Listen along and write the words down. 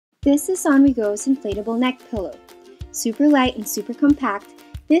This is ONWEGO's inflatable neck pillow. Super light and super compact,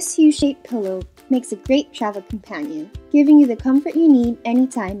 this U-shaped pillow makes a great travel companion, giving you the comfort you need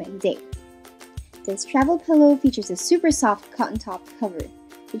anytime, any day. This travel pillow features a super soft cotton top cover,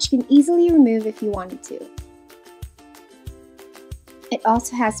 which you can easily remove if you wanted to. It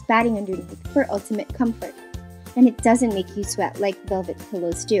also has padding underneath for ultimate comfort, and it doesn't make you sweat like velvet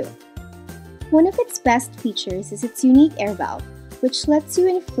pillows do. One of its best features is its unique air valve, which lets you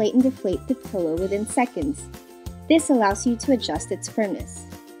inflate and deflate the pillow within seconds. This allows you to adjust its firmness.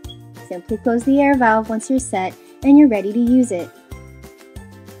 Simply close the air valve once you're set and you're ready to use it.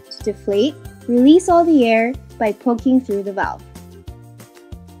 To deflate, release all the air by poking through the valve.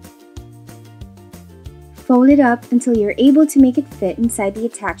 Fold it up until you're able to make it fit inside the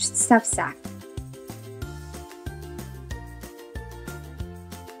attached stuff sack.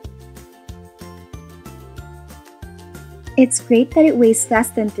 It's great that it weighs less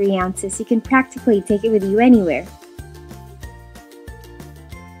than 3 ounces. You can practically take it with you anywhere.